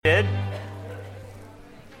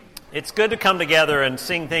It's good to come together and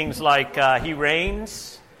sing things like He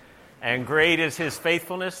Reigns and Great is His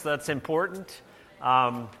Faithfulness. That's important.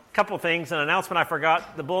 Couple things. An announcement I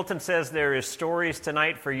forgot. The bulletin says there is stories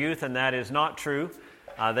tonight for youth, and that is not true.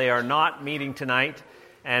 They are not meeting tonight.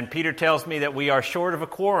 And Peter tells me that we are short of a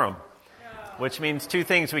quorum, which means two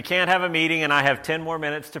things. We can't have a meeting, and I have 10 more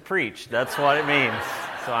minutes to preach. That's what it means.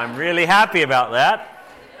 So I'm really happy about that.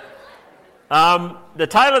 The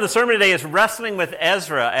title of the sermon today is Wrestling with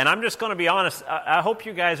Ezra, and I'm just going to be honest. I hope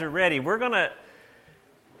you guys are ready. We're going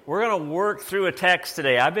to work through a text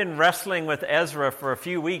today. I've been wrestling with Ezra for a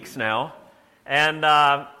few weeks now, and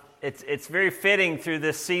it's very fitting through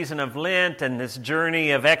this season of Lent and this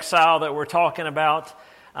journey of exile that we're talking about.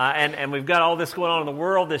 And we've got all this going on in the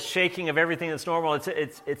world, this shaking of everything that's normal.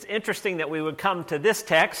 It's interesting that we would come to this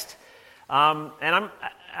text, and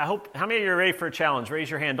I hope, how many of you are ready for a challenge? Raise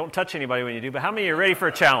your hand. Don't touch anybody when you do, but how many of you are ready for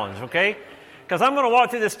a challenge, okay? Because I'm going to walk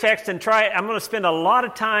through this text and I'm going to spend a lot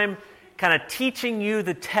of time kind of teaching you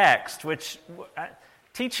the text, which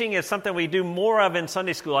teaching is something we do more of in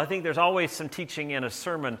Sunday school. I think there's always some teaching in a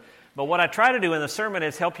sermon, but what I try to do in the sermon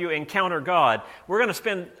is help you encounter God. We're going to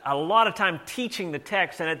spend a lot of time teaching the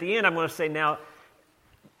text, and at the end I'm going to say, now,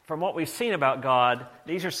 from what we've seen about God,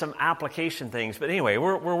 these are some application things. But anyway,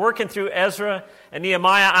 we're working through Ezra and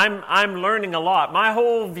Nehemiah. I'm learning a lot. My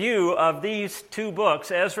whole view of these two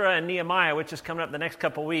books, Ezra and Nehemiah, which is coming up the next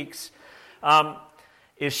couple weeks,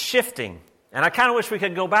 is shifting. And I kind of wish we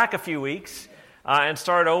could go back a few weeks and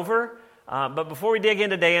start over. But before we dig in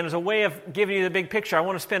today, and as a way of giving you the big picture, I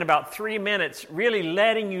want to spend about 3 minutes really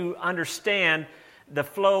letting you understand the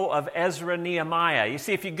flow of Ezra and Nehemiah. You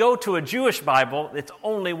see, if you go to a Jewish Bible, it's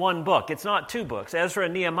only one book. It's not two books. Ezra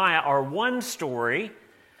and Nehemiah are one story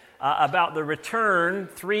about the return,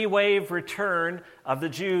 three-wave return of the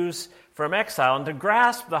Jews from exile. And to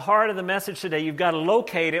grasp the heart of the message today, you've got to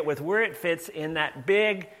locate it with where it fits in that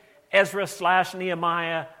big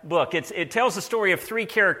Ezra/Nehemiah book. It tells the story of three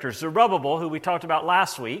characters: Zerubbabel, who we talked about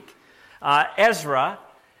last week, Ezra,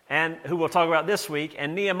 and who we'll talk about this week,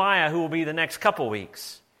 and Nehemiah, who will be the next couple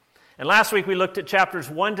weeks. And last week we looked at chapters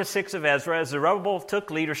 1 to 6 of Ezra as Zerubbabel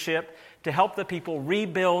took leadership to help the people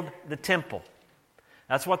rebuild the temple.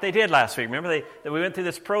 That's what they did last week. Remember, that we went through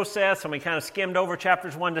this process and we kind of skimmed over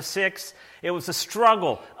chapters 1 to 6. It was a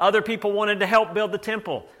struggle. Other people wanted to help build the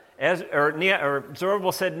temple.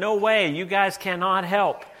 Zerubbabel said, "No way, you guys cannot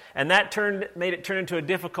help." And that made it turn into a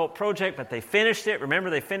difficult project, but they finished it. Remember,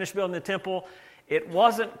 they finished building the temple. It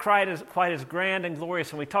wasn't quite as grand and glorious,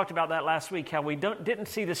 and we talked about that last week, how we didn't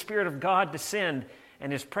see the Spirit of God descend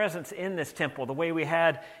and His presence in this temple the way we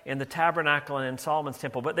had in the tabernacle and in Solomon's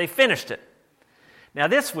temple, but they finished it. Now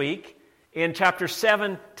this week, in chapters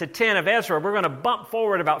 7 to 10 of Ezra, we're going to bump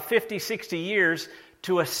forward about 50, 60 years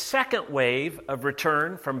to a second wave of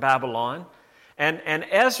return from Babylon, and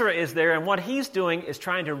Ezra is there, and what he's doing is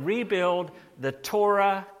trying to rebuild the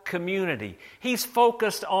Torah community. He's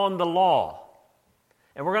focused on the law.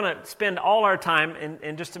 And we're going to spend all our time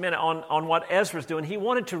in just a minute on what Ezra's doing. He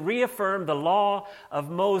wanted to reaffirm the law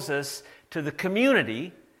of Moses to the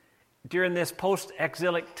community during this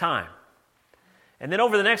post-exilic time. And then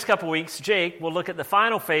over the next couple of weeks, Jake will look at the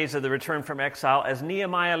final phase of the return from exile as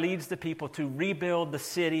Nehemiah leads the people to rebuild the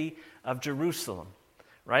city of Jerusalem.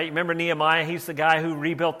 Right? Remember Nehemiah? He's the guy who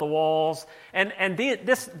rebuilt the walls. And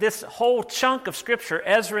this whole chunk of Scripture,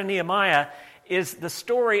 Ezra and Nehemiah, is the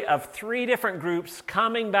story of three different groups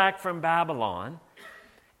coming back from Babylon.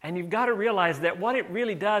 And you've got to realize that what it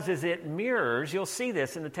really does is it mirrors, you'll see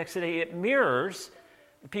this in the text today, it mirrors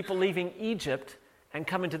the people leaving Egypt and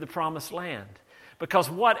coming to the Promised Land. Because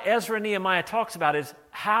what Ezra and Nehemiah talks about is,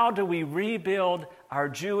 how do we rebuild our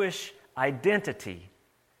Jewish identity?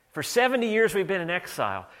 For 70 years we've been in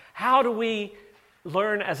exile. How do we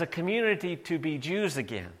learn as a community to be Jews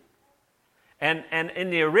again? And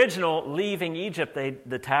in the original leaving Egypt,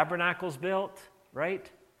 the tabernacle's built, right?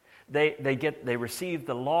 They receive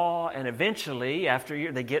the law, and eventually, after a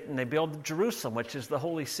year, they build Jerusalem, which is the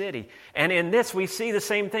holy city. And in this, we see the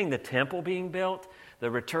same thing: the temple being built,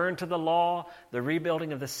 the return to the law, the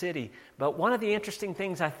rebuilding of the city. But one of the interesting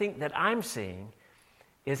things I think that I'm seeing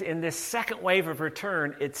is in this second wave of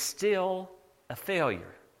return, it's still a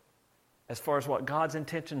failure as far as what God's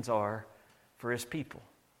intentions are for His people.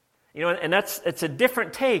 You know, and it's a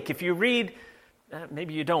different take. If you read,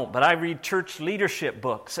 maybe you don't, but I read church leadership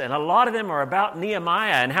books, and a lot of them are about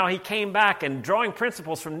Nehemiah and how he came back and drawing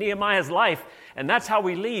principles from Nehemiah's life, and that's how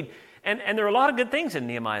we lead. And there are a lot of good things in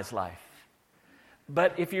Nehemiah's life.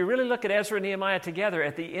 But if you really look at Ezra and Nehemiah together,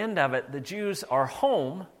 at the end of it, the Jews are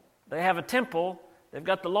home, they have a temple, they've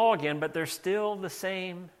got the law again, but they're still the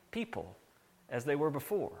same people as they were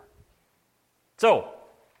before. So,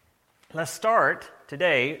 let's start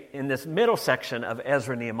today in this middle section of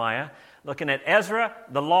Ezra and Nehemiah, looking at Ezra,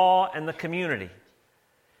 the law, and the community.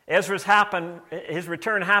 His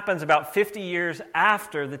return happens about 50 years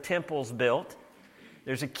after the temple's built.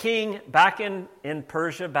 There's a king back in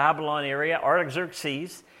Persia, Babylon area,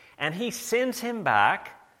 Artaxerxes, and he sends him back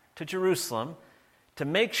to Jerusalem to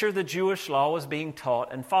make sure the Jewish law was being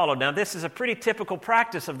taught and followed. Now, this is a pretty typical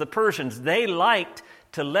practice of the Persians. They liked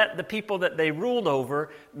to let the people that they ruled over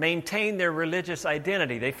maintain their religious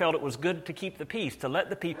identity. They felt it was good to keep the peace, to let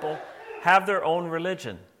the people have their own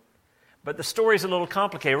religion. But the story's a little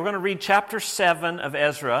complicated. We're going to read chapter 7 of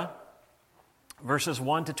Ezra, verses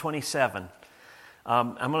 1 to 27.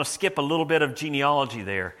 I'm going to skip a little bit of genealogy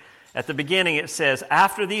there. At the beginning it says,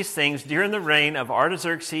 "After these things, during the reign of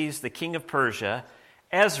Artaxerxes, the king of Persia,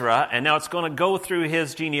 Ezra," and now it's going to go through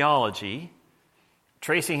his genealogy,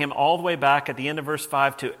 tracing him all the way back at the end of verse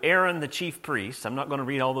 5 to Aaron the chief priest. I'm not going to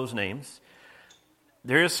read all those names.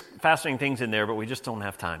 There is fascinating things in there, but we just don't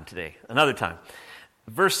have time today. Another time.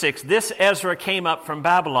 Verse 6, "This Ezra came up from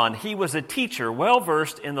Babylon. He was a teacher,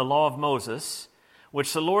 well-versed in the law of Moses,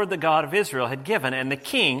 which the Lord, the God of Israel, had given. And the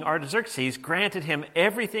king, Artaxerxes, granted him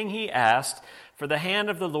everything he asked, for the hand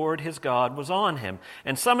of the Lord his God was on him.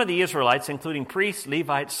 And some of the Israelites, including priests,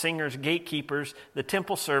 Levites, singers, gatekeepers, the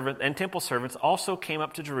temple servants, also came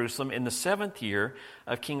up to Jerusalem in the 7th year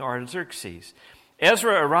of King Artaxerxes.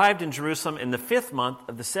 Ezra arrived in Jerusalem in the 5th month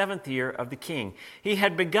of the 7th year of the king. He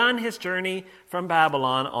had begun his journey from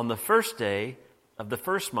Babylon on the 1st day of the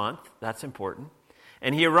 1st month." That's important.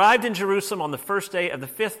 "And he arrived in Jerusalem on the 1st day of the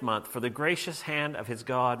 5th month, for the gracious hand of his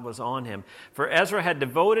God was on him. For Ezra had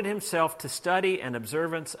devoted himself to study and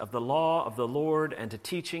observance of the law of the Lord and to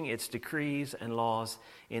teaching its decrees and laws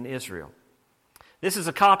in Israel." This is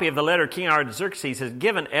a copy of the letter King Artaxerxes has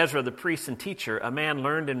given Ezra the priest and teacher, a man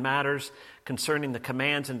learned in matters concerning the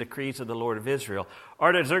commands and decrees of the Lord of Israel.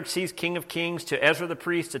 Artaxerxes, king of kings, to Ezra the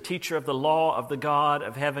priest, a teacher of the law of the God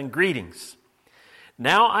of heaven, greetings.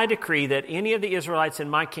 Now I decree that any of the Israelites in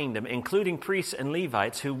my kingdom, including priests and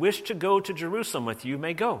Levites, who wish to go to Jerusalem with you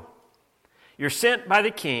may go. You're sent by the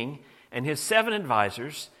king and his 7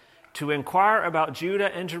 advisors to inquire about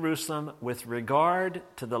Judah and Jerusalem with regard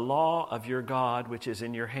to the law of your God, which is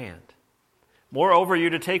in your hand. Moreover, you're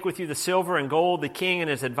to take with you the silver and gold the king and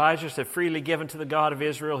his advisors have freely given to the God of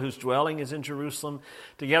Israel, whose dwelling is in Jerusalem,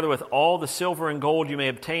 together with all the silver and gold you may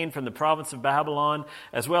obtain from the province of Babylon,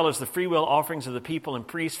 as well as the freewill offerings of the people and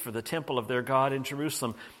priests for the temple of their God in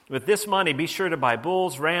Jerusalem. With this money, be sure to buy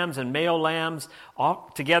bulls, rams, and male lambs,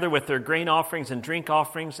 together with their grain offerings and drink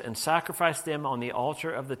offerings, and sacrifice them on the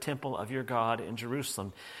altar of the temple of your God in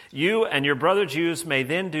Jerusalem. You and your brother Jews may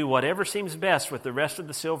then do whatever seems best with the rest of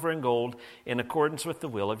the silver and gold in accordance with the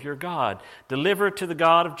will of your God. Deliver to the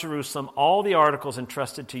God of Jerusalem all the articles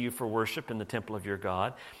entrusted to you for worship in the temple of your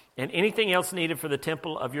God, and anything else needed for the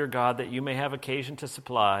temple of your God that you may have occasion to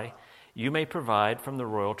supply, you may provide from the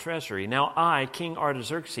royal treasury. Now I, King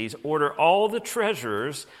Artaxerxes, order all the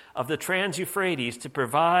treasurers of the Trans-Euphrates to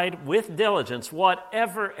provide with diligence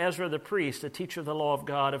whatever Ezra the priest, a teacher of the law of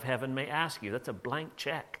God of heaven, may ask you." That's a blank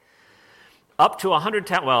check. Up to 100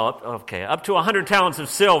 talents of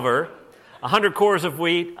silver, 100 cores of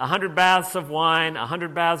wheat, 100 baths of wine,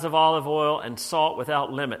 100 baths of olive oil, and salt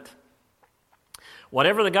without limit.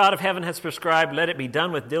 Whatever the God of heaven has prescribed, let it be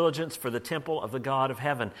done with diligence for the temple of the God of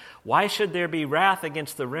heaven. Why should there be wrath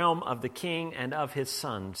against the realm of the king and of his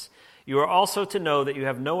sons? You are also to know that you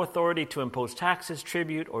have no authority to impose taxes,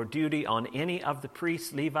 tribute, or duty on any of the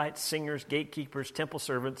priests, Levites, singers, gatekeepers, temple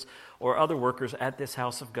servants, or other workers at this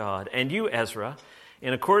house of God. And you, Ezra,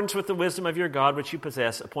 in accordance with the wisdom of your God which you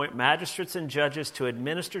possess, appoint magistrates and judges to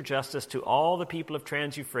administer justice to all the people of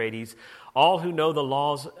Trans-Euphrates, all who know the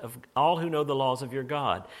laws of your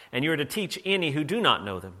God. And you are to teach any who do not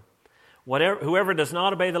know them. Whoever does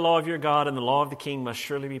not obey the law of your God and the law of the king must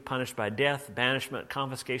surely be punished by death, banishment,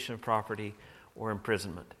 confiscation of property, or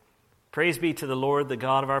imprisonment. Praise be to the Lord, the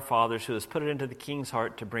God of our fathers, who has put it into the king's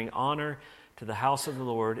heart to bring honor to the house of the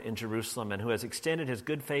Lord in Jerusalem, and who has extended his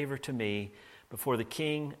good favor to me before the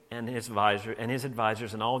king and his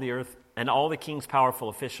advisors and all the earth and all the king's powerful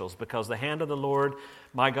officials. Because the hand of the Lord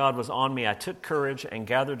my God was on me, I took courage and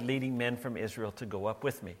gathered leading men from Israel to go up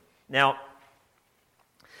with me. Now,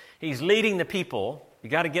 he's leading the people, you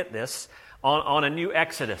got to get this, on a new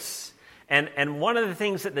exodus. And one of the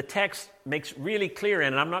things that the text makes really clear,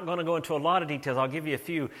 and I'm not going to go into a lot of details, I'll give you a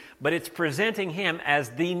few, but it's presenting him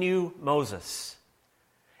as the new Moses.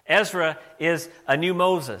 Ezra is a new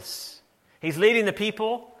Moses. He's leading the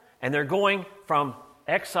people, and they're going from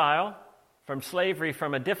exile, from slavery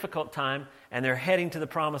from a difficult time, and they're heading to the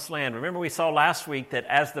promised land. Remember, we saw last week that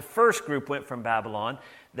as the first group went from Babylon,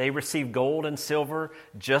 they received gold and silver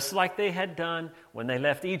just like they had done when they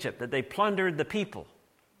left Egypt, that they plundered the people.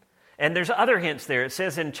 And there's other hints there. It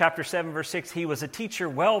says in chapter 7, verse 6, he was a teacher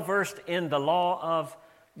well-versed in the law of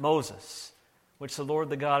Moses, which the Lord,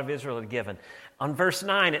 the God of Israel, had given. On verse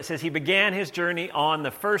 9, it says he began his journey on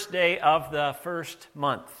the first day of the first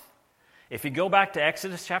month. If you go back to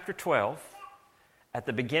Exodus chapter 12, at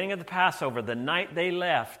the beginning of the Passover, the night they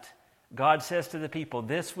left, God says to the people,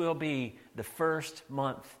 this will be the first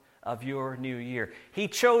month of your new year. He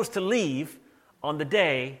chose to leave on the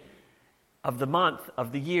day of the month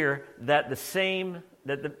of the year that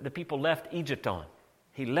the people left Egypt on.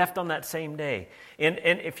 He left on that same day. And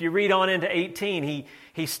if you read on into 18,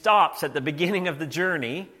 he stops at the beginning of the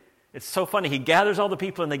journey. It's so funny. He gathers all the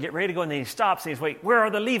people and they get ready to go, and then he stops and he's, wait, where are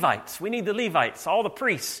the Levites? We need the Levites, all the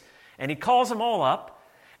priests. And he calls them all up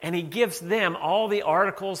and he gives them all the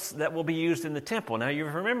articles that will be used in the temple. Now you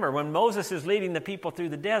remember when Moses is leading the people through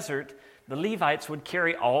the desert, the Levites would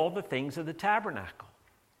carry all the things of the tabernacle.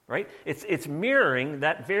 Right? It's mirroring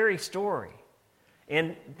that very story.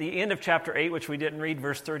 In the end of chapter 8, which we didn't read,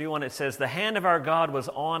 verse 31, it says, the hand of our God was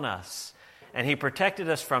on us, and he protected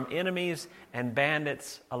us from enemies and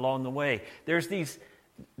bandits along the way. There's these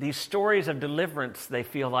stories of deliverance, they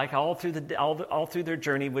feel like, all through their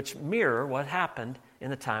journey, which mirror what happened in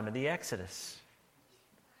the time of the Exodus.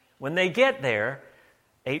 When they get there,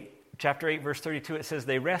 chapter 8, verse 32, it says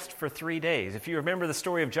they rest for 3 days. If you remember the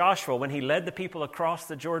story of Joshua, when he led the people across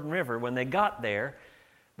the Jordan River, when they got there,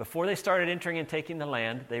 before they started entering and taking the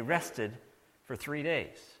land, they rested for 3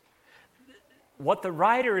 days. What the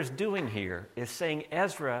writer is doing here is saying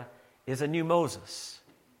Ezra is a new Moses.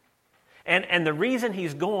 And the reason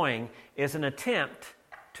he's going is an attempt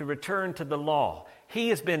to return to the law.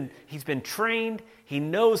 He's been trained, he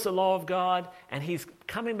knows the law of God, and he's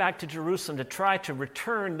coming back to Jerusalem to try to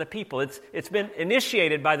return the people. It's been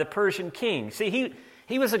initiated by the Persian king. See,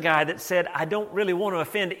 he was a guy that said, I don't really want to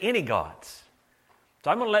offend any gods. So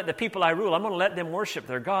I'm going to let the people I rule, I'm going to let them worship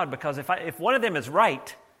their God, because if one of them is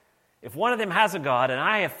right, if one of them has a God and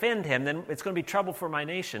I offend him, then it's going to be trouble for my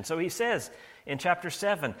nation. So he says in chapter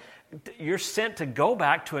 7, you're sent to go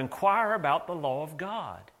back to inquire about the law of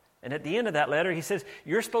God. And at the end of that letter, he says,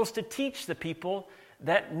 you're supposed to teach the people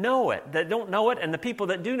that know it, that don't know it, and the people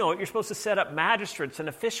that do know it, you're supposed to set up magistrates and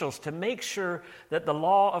officials to make sure that the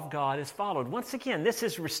law of God is followed. Once again, this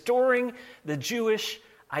is restoring the Jewish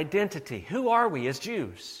identity. Who are we as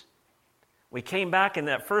Jews? We came back in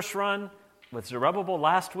that first run with Zerubbabel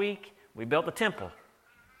last week. We built the temple.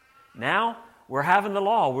 Now we're having the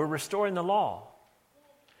law. We're restoring the law.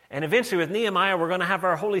 And eventually with Nehemiah, we're going to have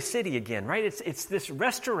our holy city again, right? It's this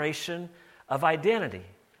restoration of identity.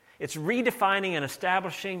 It's redefining and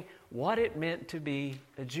establishing what it meant to be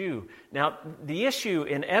a Jew. Now, the issue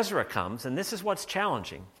in Ezra comes, and this is what's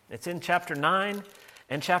challenging. It's in chapter 9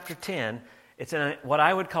 and chapter 10. It's in what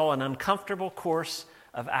I would call an uncomfortable course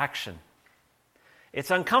of action.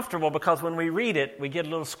 It's uncomfortable because when we read it, we get a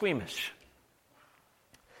little squeamish.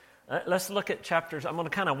 Let's look at chapters. I'm going to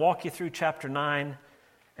kind of walk you through chapter 9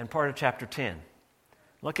 and part of chapter 10.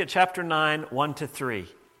 Look at chapter 9, 1-3.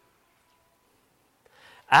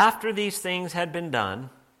 After these things had been done,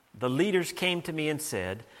 the leaders came to me and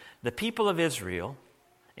said, the people of Israel,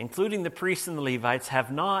 including the priests and the Levites,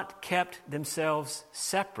 have not kept themselves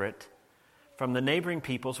separate from the neighboring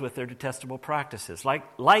peoples with their detestable practices,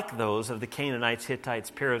 like those of the Canaanites,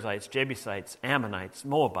 Hittites, Perizzites, Jebusites, Ammonites,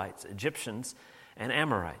 Moabites, Egyptians, and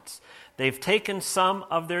Amorites. They've taken some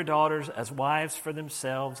of their daughters as wives for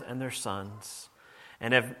themselves and their sons,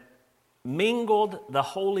 and have mingled the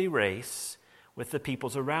holy race with the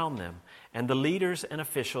peoples around them. And the leaders and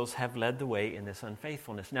officials have led the way in this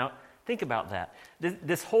unfaithfulness. Now, think about that.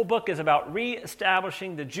 This whole book is about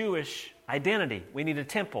reestablishing the Jewish identity. We need a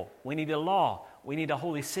temple. We need a law. We need a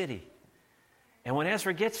holy city. And when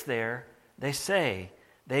Ezra gets there, they say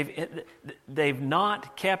they've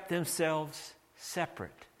not kept themselves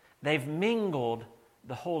separate. They've mingled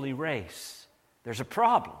the holy race. There's a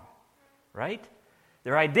problem, right?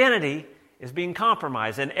 Their identity is being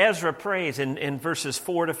compromised. And Ezra prays in verses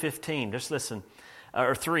 4-15. Just listen.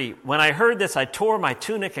 Or 3. When I heard this, I tore my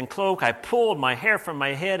tunic and cloak. I pulled my hair from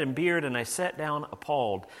my head and beard, and I sat down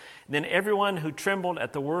appalled. Then everyone who trembled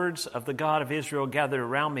at the words of the God of Israel gathered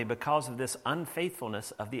around me because of this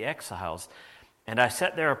unfaithfulness of the exiles. And I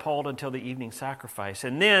sat there appalled until the evening sacrifice.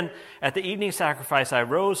 And then at the evening sacrifice, I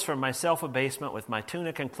rose from my self-abasement with my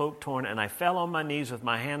tunic and cloak torn, and I fell on my knees with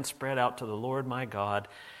my hands spread out to the Lord my God.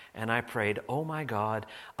 and I prayed, "Oh my God,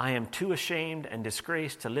 I am too ashamed and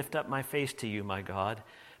disgraced to lift up my face to you, my God,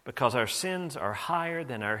 because our sins are higher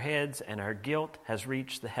than our heads, and our guilt has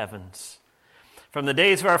reached the heavens. From the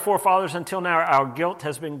days of our forefathers until now, our guilt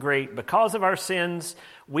has been great. Because of our sins,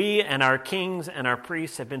 we and our kings and our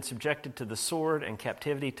priests have been subjected to the sword and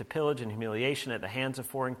captivity, to pillage and humiliation at the hands of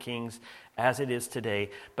foreign kings, as it is today.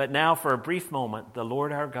 But now, for a brief moment, the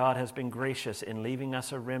Lord our God has been gracious in leaving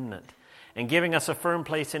us a remnant and giving us a firm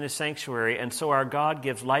place in his sanctuary. And so our God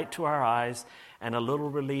gives light to our eyes and a little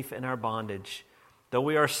relief in our bondage. Though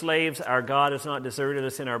we are slaves, our God has not deserted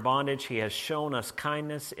us in our bondage. He has shown us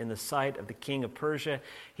kindness in the sight of the king of Persia.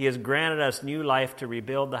 He has granted us new life to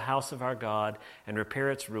rebuild the house of our God and repair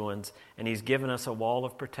its ruins. And he's given us a wall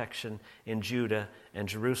of protection in Judah and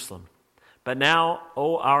Jerusalem. But now,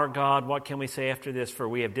 O our God, what can we say after this? For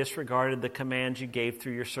we have disregarded the commands you gave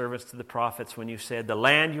through your servants to the prophets when you said, the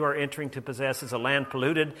land you are entering to possess is a land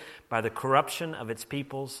polluted by the corruption of its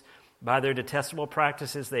peoples. By their detestable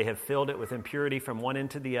practices, they have filled it with impurity from one end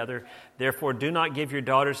to the other. Therefore, do not give your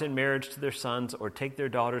daughters in marriage to their sons, or take their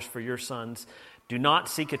daughters for your sons. Do not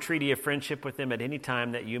seek a treaty of friendship with them at any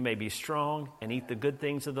time, that you may be strong and eat the good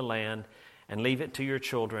things of the land, and leave it to your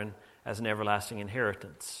children as an everlasting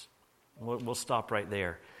inheritance. We'll stop right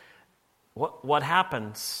there. What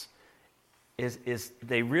happens is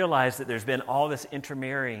they realize that there's been all this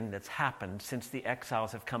intermarrying that's happened since the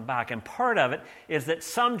exiles have come back. And part of it is that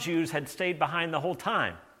some Jews had stayed behind the whole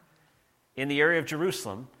time in the area of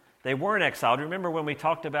Jerusalem. They weren't exiled. Remember when we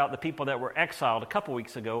talked about the people that were exiled a couple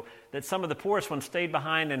weeks ago, that some of the poorest ones stayed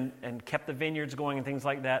behind and kept the vineyards going and things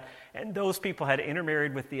like that. And those people had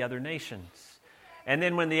intermarried with the other nations. And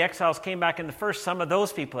then when the exiles came back in the first, some of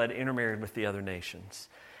those people had intermarried with the other nations.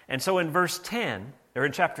 And so in verse 10, or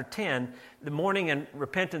in chapter 10, the mourning and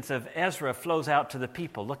repentance of Ezra flows out to the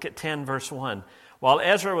people. Look at 10, verse 1. While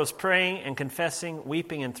Ezra was praying and confessing,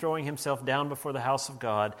 weeping and throwing himself down before the house of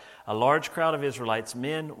God, a large crowd of Israelites,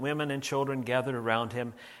 men, women, and children gathered around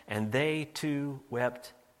him, and they too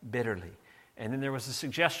wept bitterly. And then there was a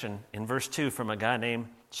suggestion in verse 2 from a guy named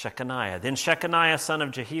Shechaniah. Then Shechaniah, son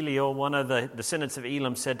of Jehiel, one of the descendants of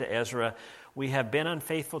Elam, said to Ezra, we have been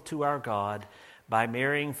unfaithful to our God by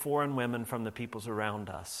marrying foreign women from the peoples around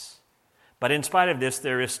us. But in spite of this,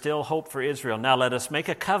 there is still hope for Israel. Now let us make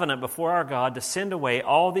a covenant before our God to send away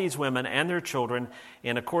all these women and their children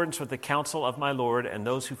in accordance with the counsel of my Lord and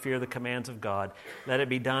those who fear the commands of God. Let it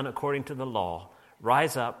be done according to the law.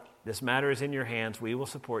 Rise up. This matter is in your hands. We will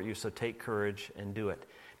support you, so take courage and do it.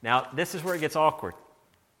 Now, this is where it gets awkward.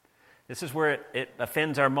 This is where it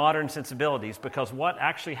offends our modern sensibilities, because what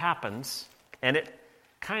actually happens, and it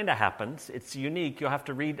kind of happens. It's unique. You'll have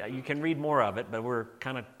to read. You can read more of it, but we're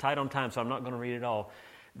kind of tight on time, so I'm not going to read it all.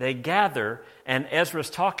 They gather, and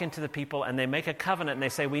Ezra's talking to the people, and they make a covenant, and they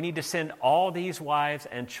say, we need to send all these wives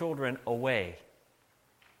and children away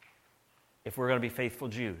if we're going to be faithful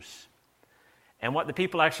Jews. And what the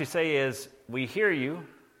people actually say is, we hear you,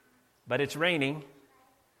 but it's raining,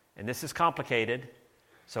 and this is complicated,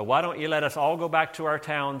 so why don't you let us all go back to our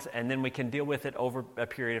towns, and then we can deal with it over a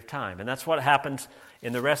period of time. And that's what happens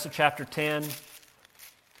in the rest of chapter 10.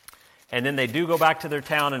 And then they do go back to their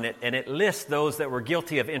town, and it lists those that were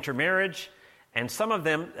guilty of intermarriage. And some of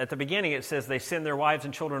them, at the beginning, it says they send their wives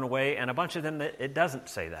and children away, and a bunch of them, it doesn't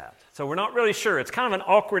say that. So we're not really sure. It's kind of an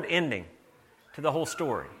awkward ending to the whole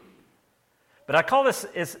story. But I call this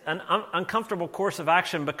is an uncomfortable course of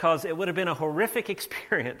action, because it would have been a horrific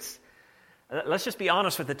experience. Let's just be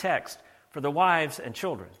honest with the text. For the wives and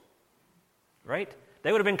children, right?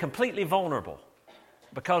 They would have been completely vulnerable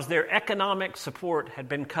because their economic support had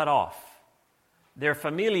been cut off. Their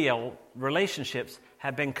familial relationships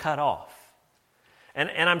had been cut off. And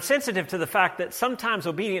I'm sensitive to the fact that sometimes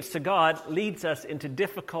obedience to God leads us into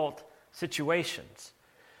difficult situations.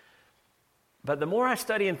 But the more I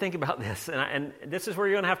study and think about this, and this is where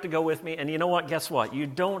you're going to have to go with me, and you know what? Guess what? You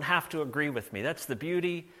don't have to agree with me. That's the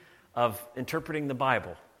beauty of interpreting the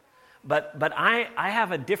Bible. But I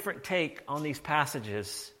have a different take on these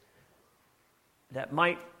passages that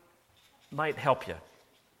might help you.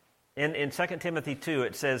 In 2 Timothy 2,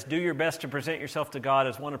 it says, do your best to present yourself to God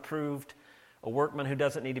as one approved, a workman who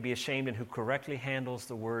doesn't need to be ashamed and who correctly handles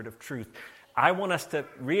the word of truth. I want us to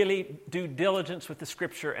really do diligence with the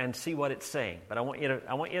Scripture and see what it's saying. But I'm going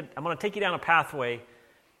to take you down a pathway,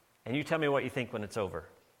 and you tell me what you think when it's over,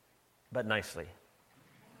 but nicely.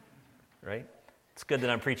 Right? It's good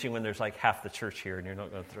that I'm preaching when there's like half the church here and you're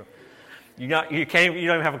not going through. You don't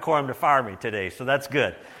even have a quorum to fire me today, so that's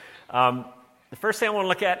good. The first thing I want to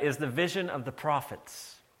look at is the vision of the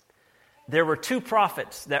prophets. There were two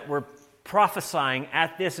prophets that were prophesying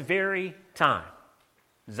at this very time.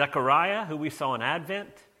 Zechariah, who we saw in Advent,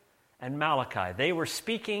 and Malachi. They were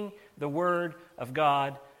speaking the word of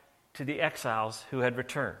God to the exiles who had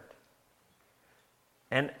returned.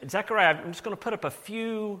 And Zechariah, I'm just going to put up a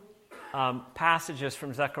few passages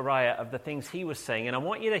from Zechariah of the things he was saying, and I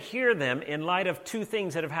want you to hear them in light of two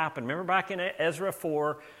things that have happened. Remember back in Ezra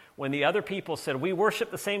 4, when the other people said, we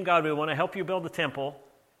worship the same God, we want to help you build the temple.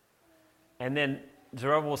 And then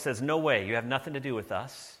Zerubbabel says, no way, you have nothing to do with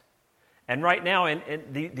us. And right now,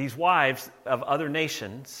 these wives of other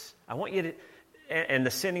nations, I want you to, and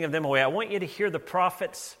the sending of them away, I want you to hear the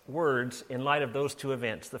prophet's words in light of those two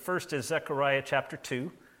events. The first is Zechariah chapter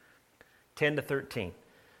 2, 10 to 13.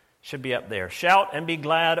 Should be up there. Shout and be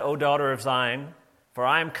glad, O daughter of Zion, for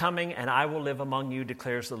I am coming and I will live among you,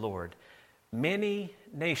 declares the Lord. Many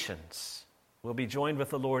nations will be joined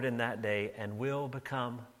with the Lord in that day and will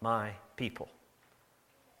become my people.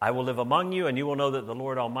 I will live among you, and you will know that the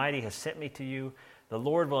Lord Almighty has sent me to you. The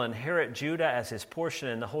Lord will inherit Judah as his portion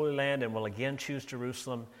in the Holy Land and will again choose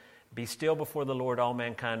Jerusalem. Be still before the Lord, all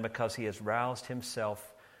mankind, because he has roused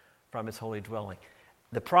himself from his holy dwelling.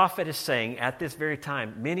 The prophet is saying at this very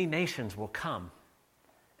time, many nations will come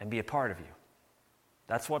and be a part of you.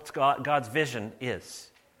 That's what God's vision is.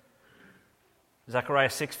 Zechariah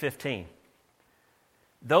 6:15.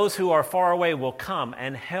 Those who are far away will come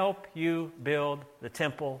and help you build the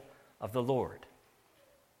temple of the Lord.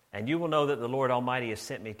 And you will know that the Lord Almighty has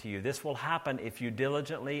sent me to you. This will happen if you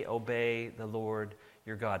diligently obey the Lord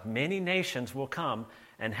your God. Many nations will come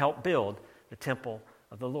and help build the temple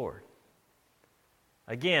of the Lord.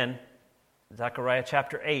 Again, Zechariah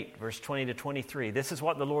chapter 8, verse 20 to 23. This is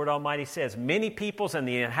what the Lord Almighty says. Many peoples and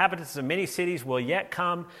the inhabitants of many cities will yet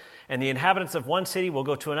come, and the inhabitants of one city will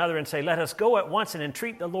go to another and say, let us go at once and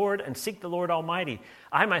entreat the Lord and seek the Lord Almighty.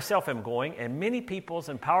 I myself am going, and many peoples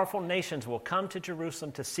and powerful nations will come to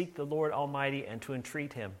Jerusalem to seek the Lord Almighty and to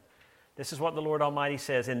entreat him. This is what the Lord Almighty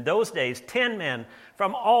says. In those days, 10 men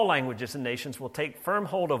from all languages and nations will take firm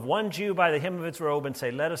hold of one Jew by the hem of his robe and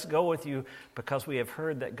say, let us go with you, because we have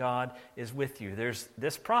heard that God is with you. There's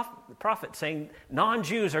this prophet saying,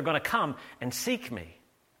 non-Jews are going to come and seek me.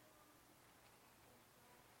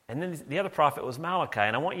 And then the other prophet was Malachi,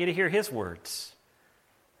 and I want you to hear his words.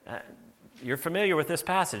 You're familiar with this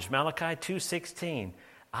passage, Malachi 2:16.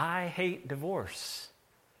 I hate divorce,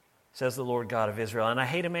 says the Lord God of Israel, and I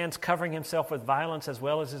hate a man's covering himself with violence as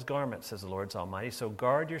well as his garment, says the Lord Almighty. So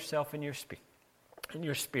guard yourself in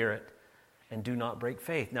your spirit, and do not break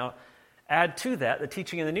faith. Now, add to that the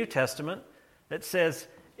teaching in the New Testament that says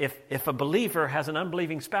if a believer has an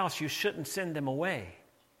unbelieving spouse, you shouldn't send them away.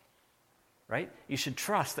 Right? You should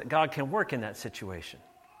trust that God can work in that situation.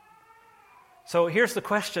 So here's the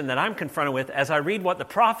question that I'm confronted with as I read what the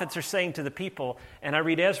prophets are saying to the people, and I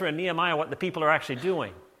read Ezra and Nehemiah, what the people are actually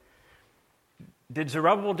doing. Did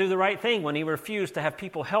Zerubbabel do the right thing when he refused to have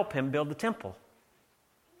people help him build the temple?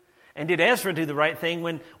 And did Ezra do the right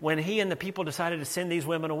thing when he and the people decided to send these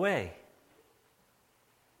women away?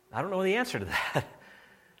 I don't know the answer to that.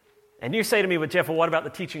 And you say to me, well, Jeff, well, what about the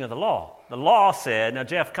teaching of the law? The law said, now,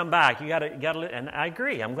 Jeff, come back. You got to, and I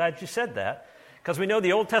agree. I'm glad you said that, because we know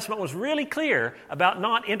the Old Testament was really clear about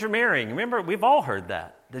not intermarrying. Remember, we've all heard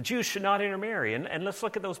that. The Jews should not intermarry. And let's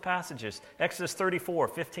look at those passages. Exodus 34,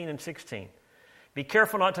 15 and 16. Be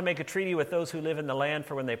careful not to make a treaty with those who live in the land,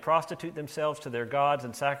 for when they prostitute themselves to their gods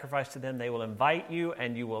and sacrifice to them, they will invite you,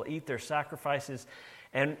 and you will eat their sacrifices.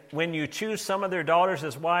 And when you choose some of their daughters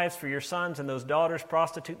as wives for your sons, and those daughters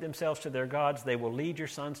prostitute themselves to their gods, they will lead your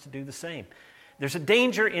sons to do the same. There's a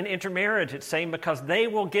danger in intermarriage, it's saying, because they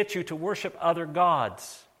will get you to worship other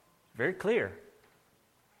gods. Very clear.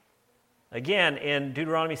 Again, in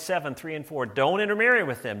Deuteronomy 7, 3 and 4, don't intermarry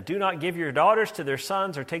with them. Do not give your daughters to their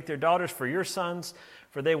sons or take their daughters for your sons,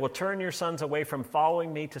 for they will turn your sons away from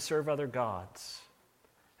following me to serve other gods.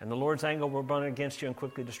 And the Lord's anger will burn against you and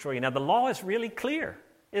quickly destroy you. Now, the law is really clear,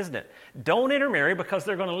 isn't it? Don't intermarry, because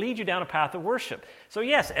they're going to lead you down a path of worship. So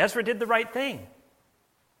yes, Ezra did the right thing.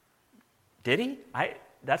 Did he?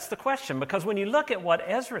 That's the question, because when you look at what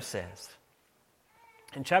Ezra says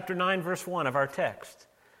in chapter 9, verse 1 of our text,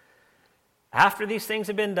 after these things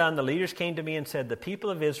had been done, the leaders came to me and said, the people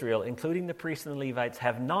of Israel, including the priests and the Levites,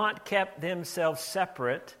 have not kept themselves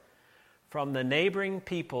separate from the neighboring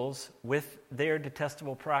peoples with their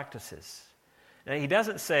detestable practices. Now, he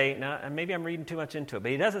doesn't say, now maybe I'm reading too much into it,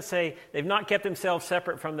 but he doesn't say they've not kept themselves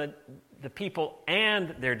separate from the people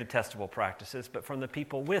and their detestable practices, but from the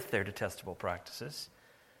people with their detestable practices.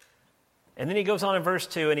 And then he goes on in verse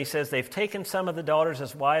 2 and he says, they've taken some of the daughters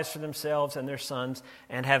as wives for themselves and their sons,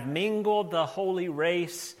 and have mingled the holy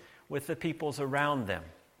race with the peoples around them.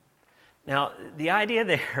 Now, the idea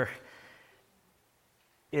there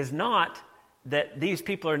is not that these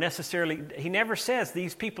people are necessarily, he never says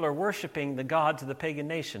these people are worshiping the gods of the pagan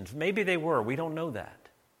nations. Maybe they were, we don't know that.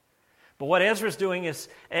 But what Ezra's doing is,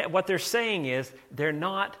 what they're saying is, they're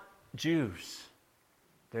not Jews.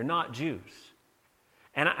 They're not Jews.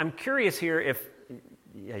 And I'm curious here if,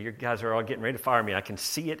 you guys are all getting ready to fire me. I can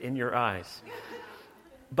see it in your eyes.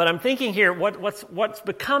 But I'm thinking here, what's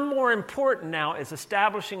become more important now is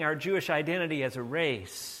establishing our Jewish identity as a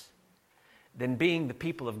race than being the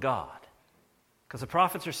people of God. Because the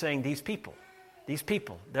prophets are saying, these people,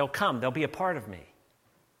 they'll come, they'll be a part of me.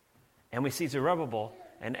 And we see Zerubbabel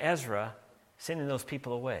and Ezra sending those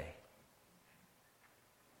people away.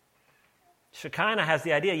 Shekinah has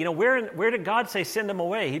the idea, where did God say send them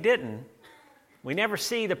away? He didn't. We never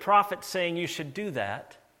see the prophet saying you should do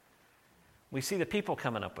that. We see the people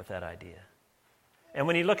coming up with that idea. And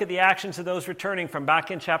when you look at the actions of those returning from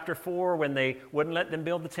back in chapter 4 when they wouldn't let them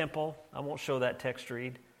build the temple, I won't show that text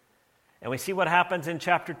read. And we see what happens in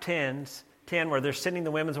chapter 10 where they're sending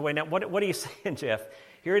the women away. Now, what are you saying, Jeff?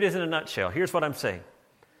 Here it is in a nutshell. Here's what I'm saying.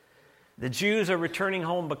 The Jews are returning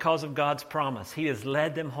home because of God's promise. He has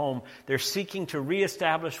led them home. They're seeking to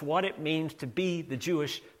reestablish what it means to be the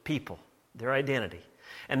Jewish people, their identity.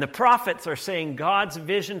 And the prophets are saying God's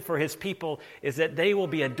vision for his people is that they will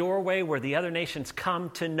be a doorway where the other nations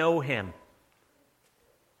come to know him.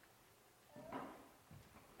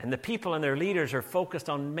 And the people and their leaders are focused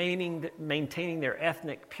on maintaining their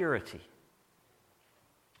ethnic purity,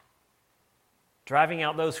 driving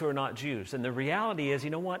out those who are not Jews. And the reality is, you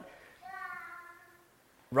know what?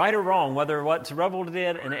 Right or wrong, whether what Zerubbabel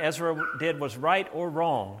did and Ezra did was right or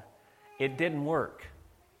wrong, it didn't work.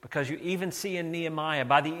 Because you even see in Nehemiah,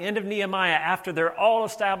 by the end of Nehemiah, after they're all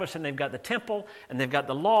established and they've got the temple and they've got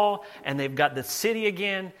the law and they've got the city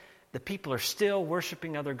again, the people are still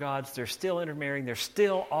worshiping other gods. They're still intermarrying. They're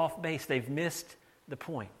still off base. They've missed the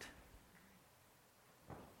point.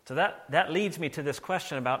 So that leads me to this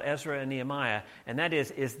question about Ezra and Nehemiah, and that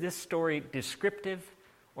is this story descriptive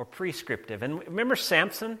or prescriptive? And remember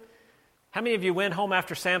Samson? How many of you went home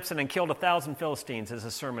after Samson and killed 1,000 Philistines as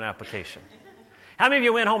a sermon application? How many of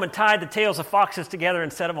you went home and tied the tails of foxes together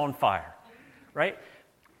and set them on fire? Right?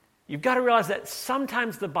 You've got to realize that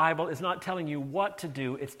sometimes the Bible is not telling you what to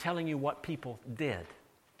do, it's telling you what people did.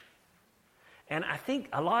 And I think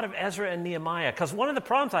a lot of Ezra and Nehemiah, because one of the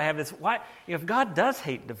problems I have is why, if God does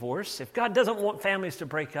hate divorce, if God doesn't want families to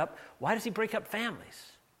break up, why does he break up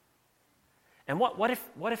families? And what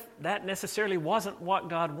if that necessarily wasn't what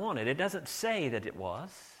God wanted? It doesn't say that it was.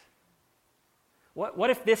 What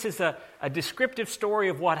if this is a descriptive story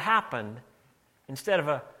of what happened instead of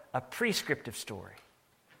a prescriptive story?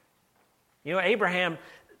 Abraham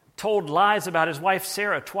told lies about his wife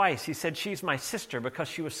Sarah twice. He said, she's my sister because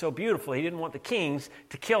she was so beautiful. He didn't want the kings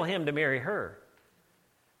to kill him to marry her.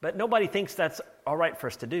 But nobody thinks that's all right for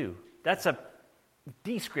us to do. That's a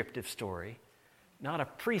descriptive story, not a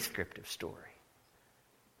prescriptive story.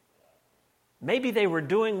 Maybe they were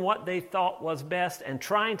doing what they thought was best and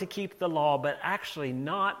trying to keep the law, but actually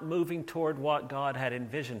not moving toward what God had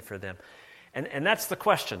envisioned for them. And that's the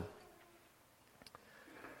question.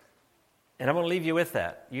 And I'm going to leave you with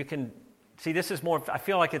that. You can see this is more, I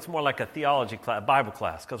feel like it's more like a theology class, Bible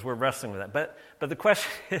class, because we're wrestling with that. But the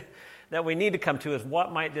question that we need to come to is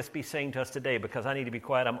what might this be saying to us today? Because I need to be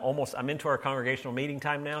quiet. I'm into our congregational meeting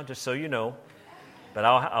time now, just so you know. But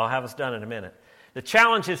I'll have us done in a minute. The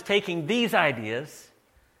challenge is taking these ideas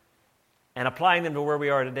and applying them to where we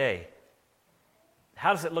are today.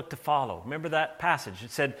 How does it look to follow? Remember that passage.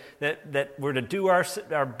 It said that we're to do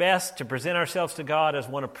our best to present ourselves to God as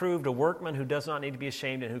one approved, a workman who does not need to be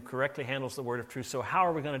ashamed and who correctly handles the word of truth. So how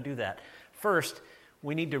are we going to do that? First,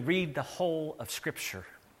 we need to read the whole of Scripture.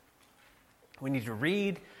 We need to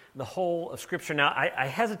read the whole of Scripture. Now, I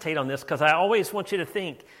hesitate on this because I always want you to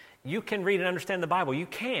think you can read and understand the Bible. You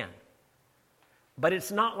can. But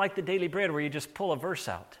it's not like the Daily Bread where you just pull a verse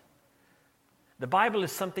out. The Bible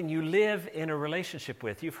is something you live in a relationship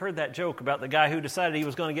with. You've heard that joke about the guy who decided he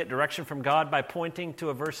was going to get direction from God by pointing to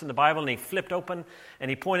a verse in the Bible, and he flipped open and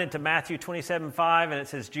he pointed to Matthew 27:5, and it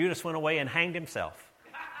says, Judas went away and hanged himself.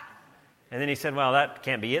 And then he said, well, that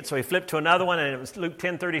can't be it. So he flipped to another one, and it was Luke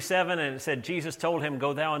 10:37, and it said, Jesus told him,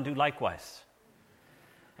 go thou and do likewise.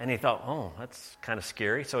 And he thought, oh, that's kind of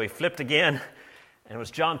scary. So he flipped again, and it was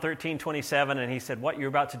John 13:27, and he said, what you're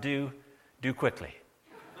about to do quickly.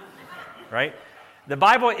 Right? The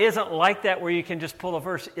Bible isn't like that where you can just pull a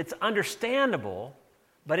verse. It's understandable,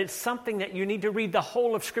 but it's something that you need to read the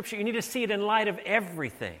whole of Scripture. You need to see it in light of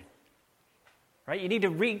everything. Right? You need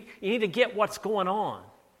to get what's going on.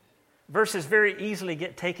 Verses very easily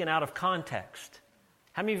get taken out of context.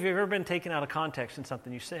 How many of you have ever been taken out of context in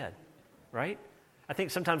something you said, right? I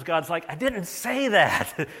think sometimes God's like, I didn't say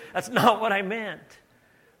that. That's not what I meant,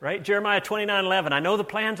 right? Jeremiah 29:11, I know the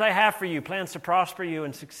plans I have for you, plans to prosper you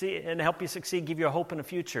and succeed and help you succeed, give you a hope and a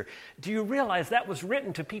future. Do you realize that was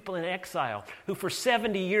written to people in exile who for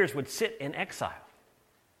 70 years would sit in exile?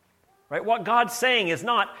 Right? What God's saying is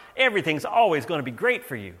not everything's always going to be great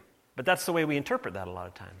for you, but that's the way we interpret that a lot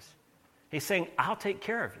of times. He's saying, I'll take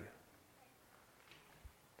care of you.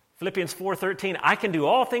 Philippians 4:13, I can do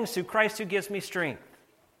all things through Christ who gives me strength.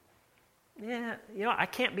 Yeah, I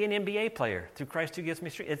can't be an NBA player through Christ who gives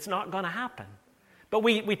me strength. It's not going to happen. But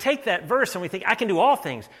we take that verse and we think, I can do all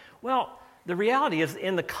things. Well, the reality is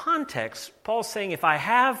in the context, Paul's saying if I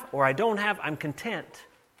have or I don't have, I'm content.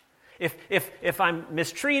 If I'm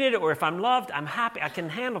mistreated or if I'm loved, I'm happy. I can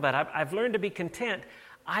handle that. I've learned to be content.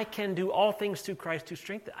 I can do all things through Christ who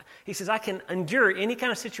strengthens. He says, I can endure any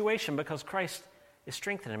kind of situation because Christ is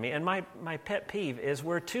strengthening me. And my pet peeve is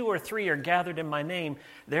where 2 or 3 are gathered in my name,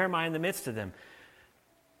 there am I in the midst of them.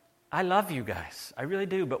 I love you guys. I really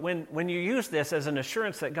do. But when you use this as an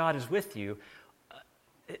assurance that God is with you,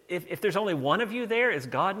 if there's only one of you there, is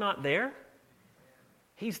God not there?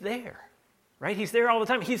 He's there, right? He's there all the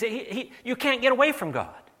time. You can't get away from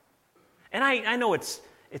God. And I know it's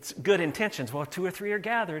good intentions. Well, 2 or 3 are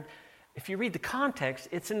gathered. If you read the context,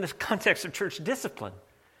 it's in the context of church discipline.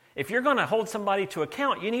 If you're going to hold somebody to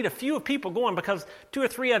account, you need a few people going because 2 or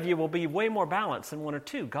 3 of you will be way more balanced than 1 or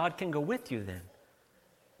 2. God can go with you then.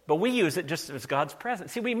 But we use it just as God's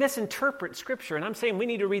presence. See, we misinterpret Scripture, and I'm saying we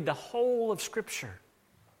need to read the whole of Scripture.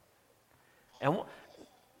 And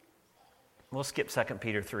we'll skip 2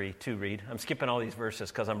 Peter 3 to read. I'm skipping all these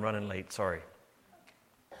verses because I'm running late, sorry.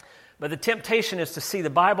 But the temptation is to see the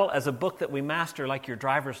Bible as a book that we master like your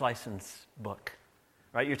driver's license book.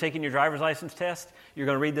 Right? You're taking your driver's license test. You're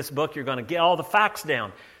going to read this book. You're going to get all the facts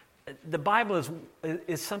down. The Bible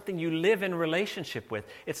is something you live in relationship with.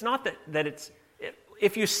 It's not that it's...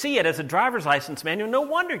 If you see it as a driver's license manual, no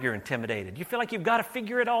wonder you're intimidated. You feel like you've got to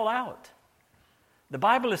figure it all out. The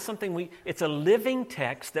Bible is something it's a living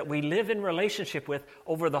text that we live in relationship with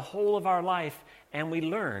over the whole of our life, and we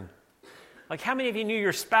learn. Like how many of you knew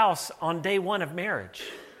your spouse on day 1 of marriage?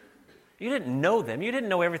 You didn't know them. You didn't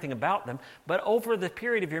know everything about them. But over the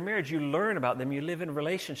period of your marriage, you learn about them. You live in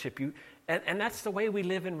relationship. And that's the way we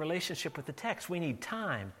live in relationship with the text. We need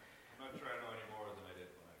time. I'm not trying to know any more than I did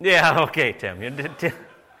when I... Yeah, okay, Tim.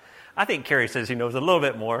 I think Kerry says he knows a little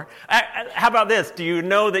bit more. How about this? Do you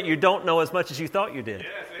know that you don't know as much as you thought you did?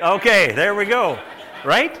 Yes. Okay, there we go.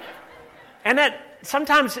 Right? And that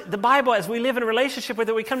sometimes the Bible, as we live in a relationship with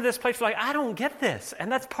it, we come to this place where I don't get this.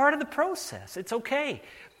 And that's part of the process. It's okay.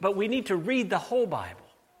 But we need to read the whole Bible.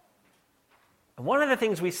 And one of the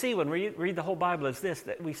things we see when we read the whole Bible is this,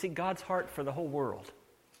 that we see God's heart for the whole world.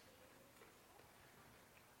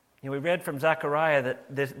 We read from Zechariah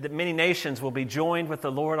that many nations will be joined with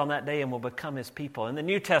the Lord on that day and will become His people. In the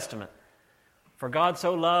New Testament, for God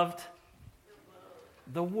so loved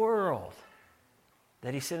the world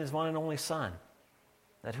that He sent His one and only Son,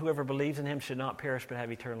 that whoever believes in Him should not perish but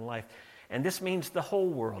have eternal life. And this means the whole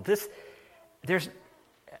world. This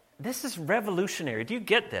is revolutionary. Do you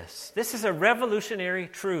get this? This is a revolutionary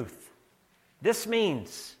truth. This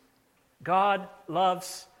means God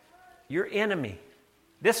loves your enemy.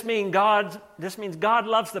 This means God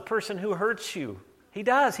loves the person who hurts you. He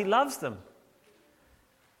does. He loves them.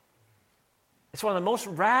 It's one of the most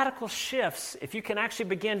radical shifts if you can actually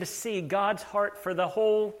begin to see God's heart for the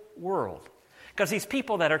whole world. Because these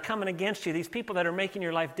people that are coming against you, these people that are making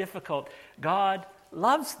your life difficult, God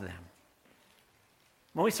loves them.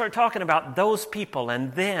 When we start talking about those people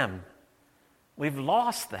and them, we've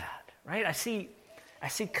lost that, right? I see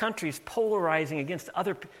countries polarizing against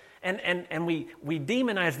other people. And we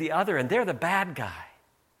demonize the other, and they're the bad guy.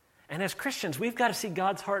 And as Christians, we've got to see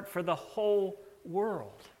God's heart for the whole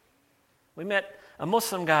world. We met a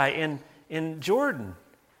Muslim guy in Jordan,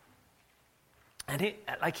 and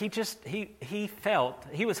he felt,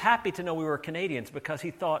 he was happy to know we were Canadians because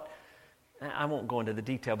he thought, I won't go into the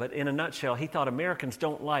detail, but in a nutshell, he thought Americans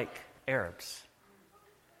don't like Arabs.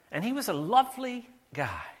 And he was a lovely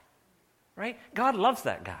guy, right? God loves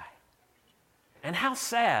that guy. And how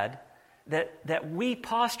sad that we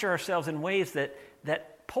posture ourselves in ways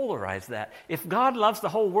that polarize that. If God loves the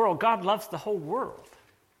whole world, God loves the whole world.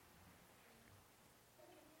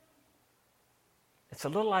 It's a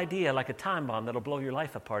little idea like a time bomb that'll blow your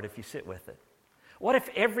life apart if you sit with it. What if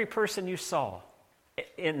every person you saw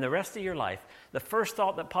in the rest of your life, the first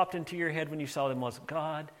thought that popped into your head when you saw them was,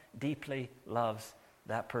 God deeply loves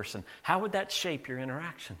that person? How would that shape your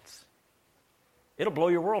interactions? It'll blow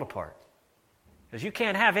your world apart. Because you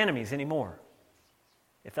can't have enemies anymore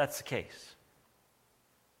if that's the case.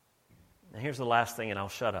 Now here's the last thing, and I'll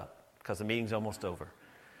shut up because the meeting's almost over.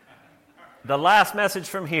 The last message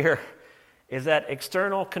from here is that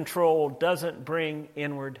external control doesn't bring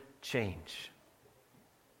inward change.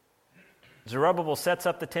 Zerubbabel sets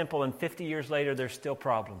up the temple, and 50 years later, there's still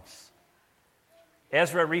problems.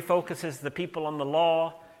 Ezra refocuses the people on the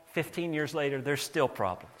law. 15 years later, there's still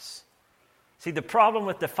problems. See, the problem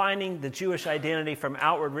with defining the Jewish identity from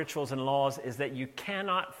outward rituals and laws is that you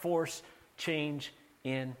cannot force change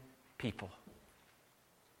in people.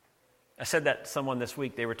 I said that to someone this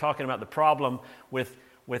week. They were talking about the problem with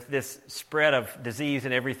this spread of disease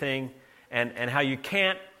and everything, and how you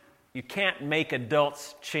can't make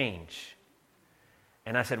adults change.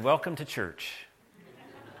 And I said, welcome to church.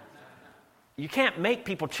 You can't make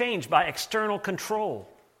people change by external control.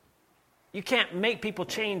 You can't make people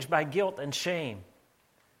change by guilt and shame.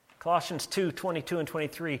 Colossians 2:22 and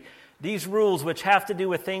 23. These rules, which have to do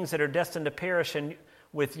with things that are destined to perish and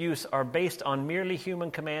with use, are based on merely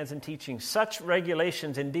human commands and teachings. Such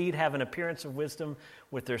regulations indeed have an appearance of wisdom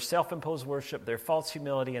with their self-imposed worship, their false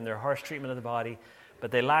humility, and their harsh treatment of the body,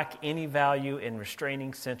 but they lack any value in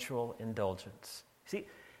restraining sensual indulgence. See,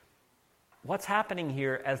 what's happening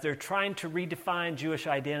here as they're trying to redefine Jewish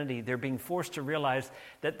identity, they're being forced to realize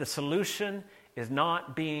that the solution is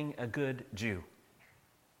not being a good Jew.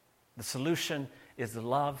 The solution is the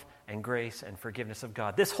love and grace and forgiveness of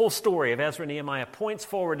God. This whole story of Ezra and Nehemiah points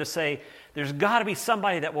forward to say there's got to be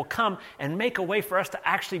somebody that will come and make a way for us to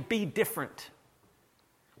actually be different.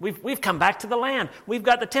 We've come back to the land. We've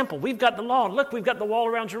got the temple. We've got the law. Look, we've got the wall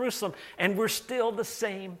around Jerusalem. And we're still the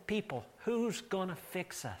same people. Who's going to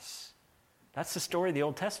fix us? That's the story of the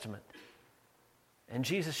Old Testament. And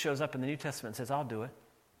Jesus shows up in the New Testament and says, I'll do it.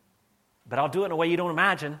 But I'll do it in a way you don't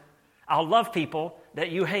imagine. I'll love people that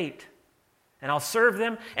you hate. And I'll serve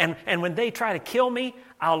them. And when they try to kill me,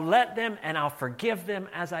 I'll let them and I'll forgive them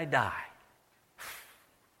as I die.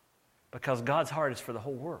 Because God's heart is for the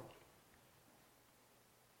whole world.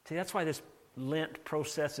 See, that's why this Lent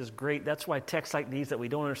process is great. That's why texts like these that we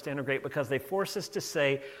don't understand are great, because they force us to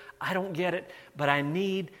say, I don't get it, but I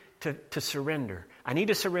need to surrender. I need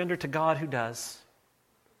to surrender to God who does.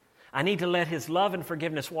 I need to let His love and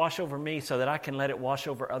forgiveness wash over me so that I can let it wash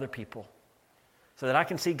over other people. So that I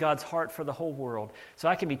can see God's heart for the whole world. So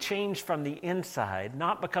I can be changed from the inside,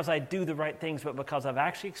 not because I do the right things, but because I've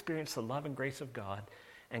actually experienced the love and grace of God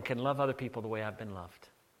and can love other people the way I've been loved.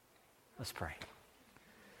 Let's pray.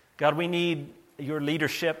 God, we need your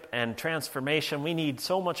leadership and transformation. We need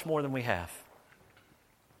so much more than we have.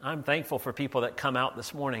 I'm thankful for people that come out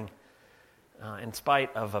this morning in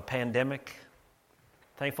spite of a pandemic.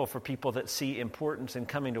 Thankful for people that see importance in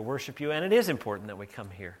coming to worship you, and it is important that we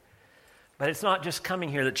come here. But it's not just coming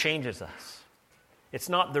here that changes us. It's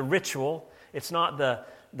not the ritual. It's not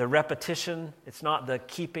the repetition. It's not the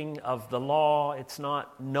keeping of the law. It's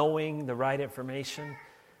not knowing the right information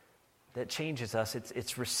that changes us.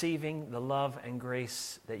 It's receiving the love and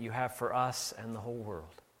grace that you have for us and the whole world.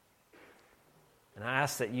 And I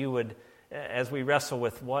ask that you would, as we wrestle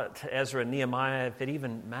with what Ezra and Nehemiah, if it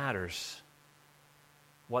even matters,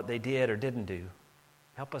 what they did or didn't do,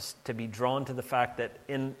 help us to be drawn to the fact that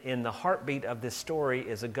in the heartbeat of this story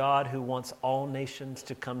is a God who wants all nations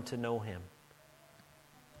to come to know Him.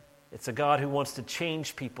 It's a God who wants to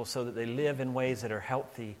change people so that they live in ways that are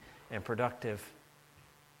healthy and productive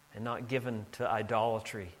and not given to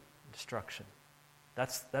idolatry and destruction.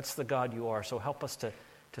 That's the God you are. So help us to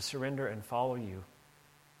surrender and follow you.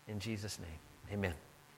 In Jesus' name, amen.